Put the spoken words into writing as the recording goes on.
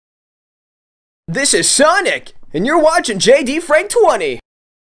This is Sonic, and you're watching JD Frank 20.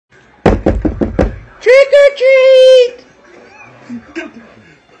 Trick or treat!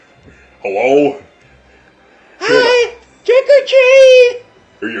 Hello? Hi! Trick or treat!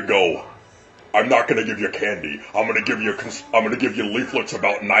 Here you go. I'm not gonna give you candy. I'm gonna give you leaflets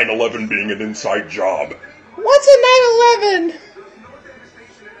about 9/11 being an inside job. What's a 9/11?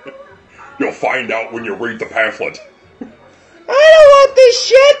 You'll find out when you read the pamphlet. I don't want this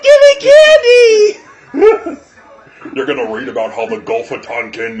shit! Give me candy! You're gonna read about how the Gulf of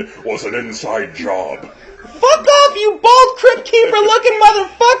Tonkin was an inside job. Fuck off, you bald crypt keeper looking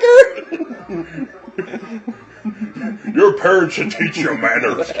motherfucker! Your parents should teach you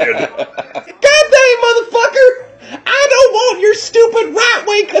manners, kid. Goddamn motherfucker! I don't want your stupid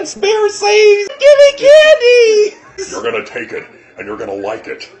right-wing conspiracies! Give me candy! You're gonna take it, and you're gonna like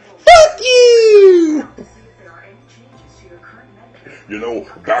it. Fuck you! You know,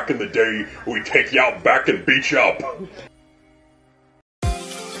 back in the day, we'd take you out back and beat you up.